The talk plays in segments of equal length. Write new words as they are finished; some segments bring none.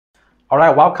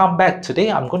Alright, welcome back.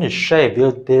 Today I'm going to share with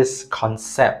you this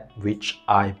concept which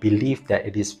I believe that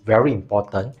it is very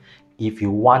important if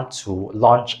you want to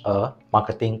launch a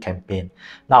marketing campaign.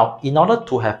 Now, in order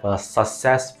to have a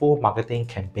successful marketing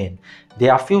campaign,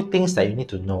 there are a few things that you need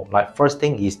to know. Like, first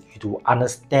thing is to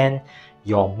understand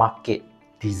your market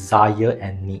desire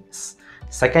and needs.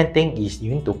 Second thing is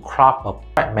you need to craft a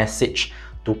right message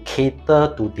to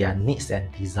cater to their needs and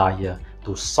desire,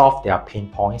 to solve their pain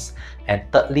points. And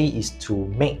thirdly is to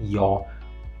make your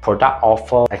product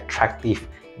offer attractive,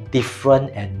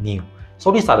 different and new. So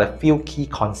these are the few key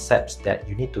concepts that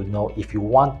you need to know if you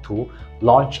want to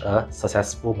launch a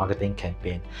successful marketing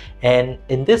campaign. And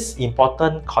in this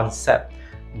important concept,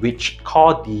 which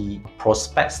called the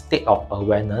prospect state of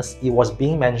awareness, it was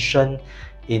being mentioned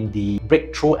in the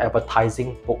breakthrough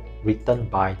advertising book written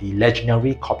by the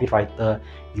legendary copywriter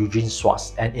Eugene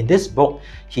Schwartz. And in this book,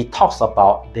 he talks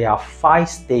about there are 5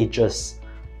 stages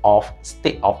of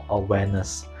state of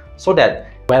awareness, so that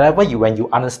when you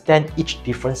understand each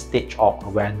different stage of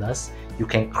awareness, you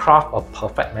can craft a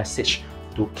perfect message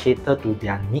to cater to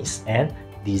their needs and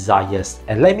desires.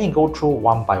 And let me go through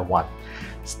one by one.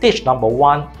 Stage number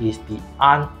 1 is the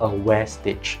unaware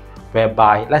stage,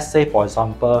 whereby, let's say for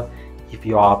example, if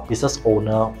you are a business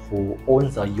owner who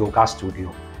owns a yoga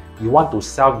studio, you want to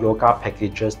sell yoga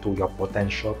packages to your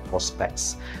potential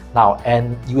prospects. Now,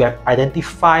 and you have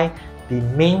identified the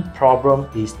main problem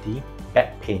is the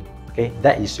back pain. Okay,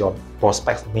 that is your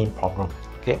prospect's main problem.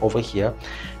 Okay, over here.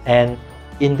 And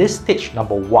in this stage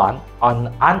number 1,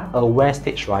 on unaware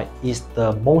stage, right, is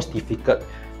the most difficult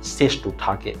stage to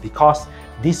target, because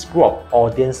this group of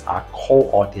audience are cold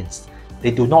audience.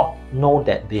 They do not know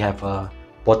that they have a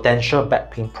potential back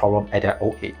pain problem at their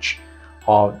old age,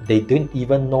 or they don't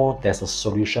even know there's a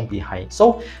solution behind.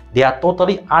 So they are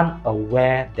totally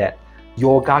unaware that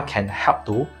yoga can help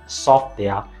to solve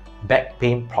their back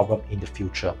pain problem in the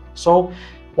future. So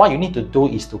what you need to do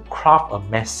is to craft a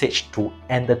message to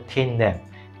entertain them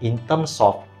in terms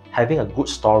of having a good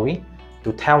story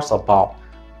to tell us about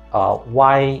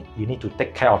why you need to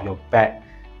take care of your back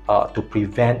to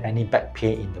prevent any back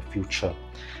pain in the future.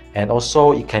 And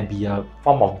also it can be a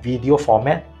form of video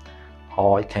format,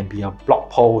 or it can be a blog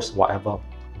post, whatever.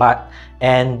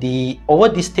 Over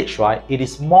this stage, right, it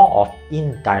is more of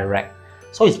indirect.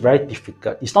 So it's very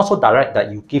difficult. It's not so direct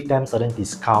that you give them certain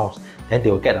discounts, then they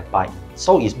will get a buy.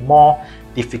 So it's more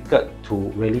difficult to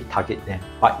really target them,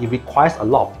 but it requires a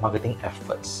lot of marketing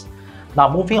efforts.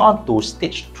 Now moving on to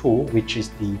stage 2, which is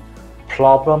the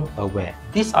problem aware.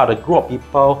 These are the group of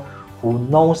people who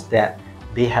knows that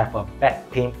they have a back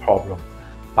pain problem,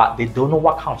 but they don't know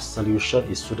what kind of solution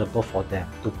is suitable for them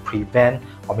to prevent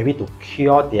or maybe to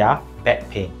cure their back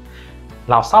pain.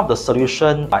 Now some of the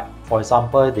solutions, like for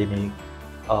example, they may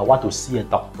want to see a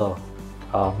doctor,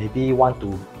 maybe want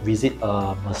to visit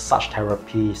a massage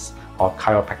therapist or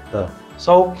chiropractor.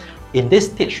 So in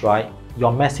this stage, right,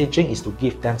 your messaging is to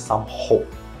give them some hope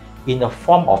in the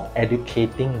form of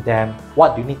educating them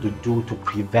what you need to do to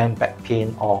prevent back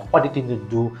pain, or what you need to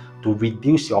do to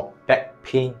reduce your back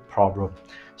pain problem.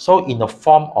 So in the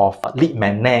form of lead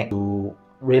magnet, to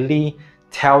really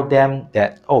tell them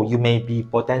that, oh, you may be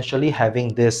potentially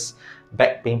having this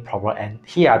back pain problem, and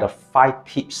here are the 5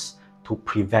 tips to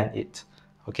prevent it.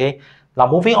 Okay, now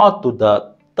moving on to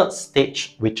the 3rd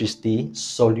stage, which is the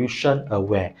solution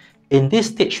aware. In this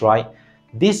stage, right,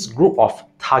 this group of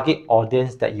target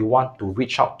audience that you want to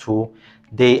reach out to,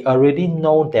 they already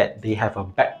know that they have a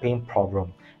back pain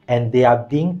problem, and they are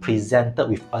being presented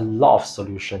with a lot of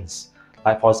solutions.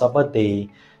 Like for example, they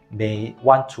may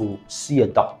want to see a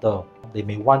doctor, they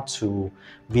may want to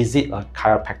visit a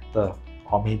chiropractor,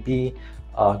 or maybe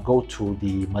go to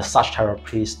the massage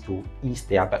therapist to ease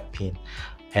their back pain.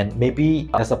 And maybe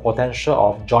there's a potential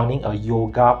of joining a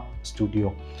yoga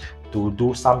studio to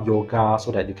do some yoga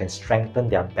so that you can strengthen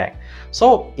their back.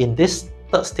 So in this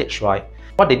 3rd stage, right,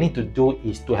 what they need to do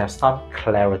is to have some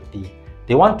clarity.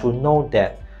 They want to know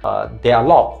that there are a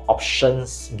lot of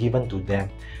options given to them.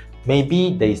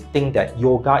 Maybe they think that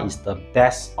yoga is the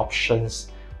best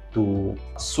options to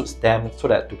suit them, so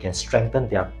that they can strengthen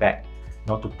their back,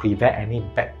 to prevent any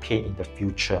back pain in the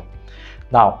future.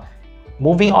 Now,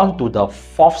 moving on to the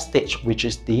 4th stage, which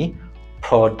is the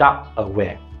product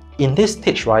aware. In this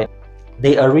stage, right,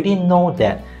 they already know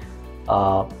that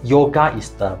yoga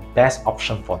is the best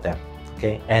option for them.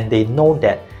 Okay, and they know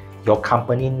that your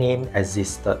company name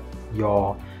existed.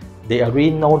 They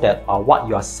already know that what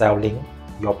you are selling,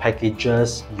 your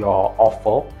packages, your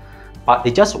offer, but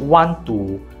they just want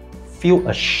to feel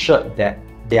assured that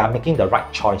they are making the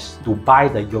right choice to buy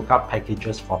the yoga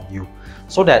packages from you.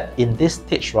 So that in this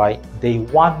stage, right, they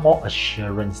want more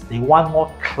assurance, they want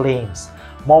more claims,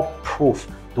 more proof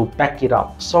to back it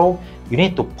up. So you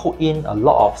need to put in a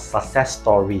lot of success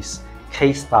stories,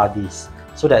 case studies,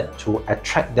 so that to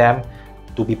attract them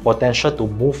to be potential to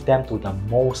move them to the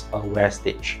most aware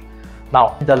stage.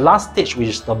 Now, the last stage, which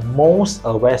is the most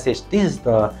aware stage, this is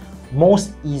the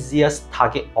most easiest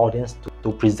target audience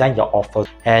to present your offer.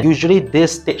 And usually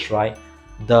this stage, right,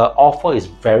 the offer is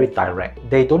very direct.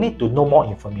 They don't need to know more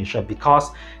information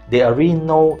because they already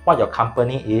know what your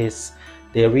company is.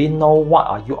 They already know what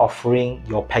are you offering,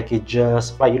 your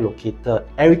packages, where you located,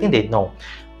 everything they know.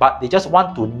 But they just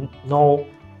want to know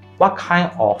what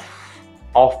kind of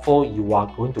offer you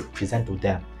are going to present to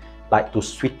them, like to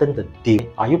sweeten the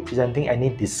deal. Are you presenting any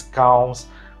discounts,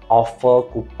 offer,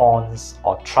 coupons,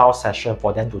 or trial session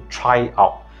for them to try it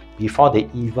out before they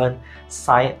even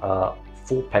sign a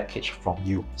full package from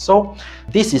you? So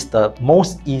this is the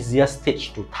most easiest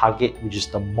stage to target, which is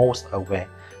the most aware.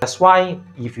 That's why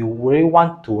if you really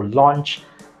want to launch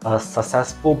a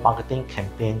successful marketing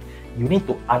campaign, you need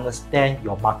to understand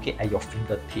your market at your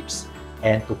fingertips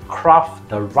and to craft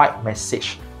the right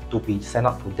message to be sent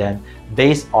out to them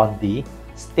based on the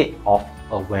state of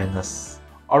awareness.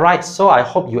 Alright, so I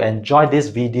hope you enjoyed this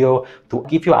video to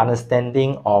give you an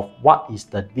understanding of what is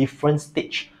the different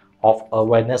stage of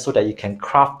awareness so that you can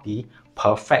craft the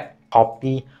perfect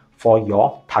copy for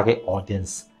your target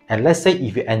audience. And let's say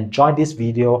if you enjoyed this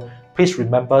video, please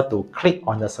remember to click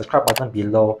on the subscribe button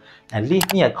below and leave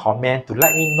me a comment to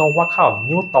let me know what kind of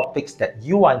new topics that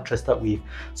you are interested with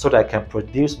so that I can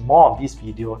produce more of this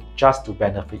video just to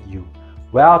benefit you.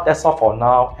 Well, that's all for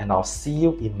now, and I'll see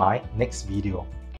you in my next video.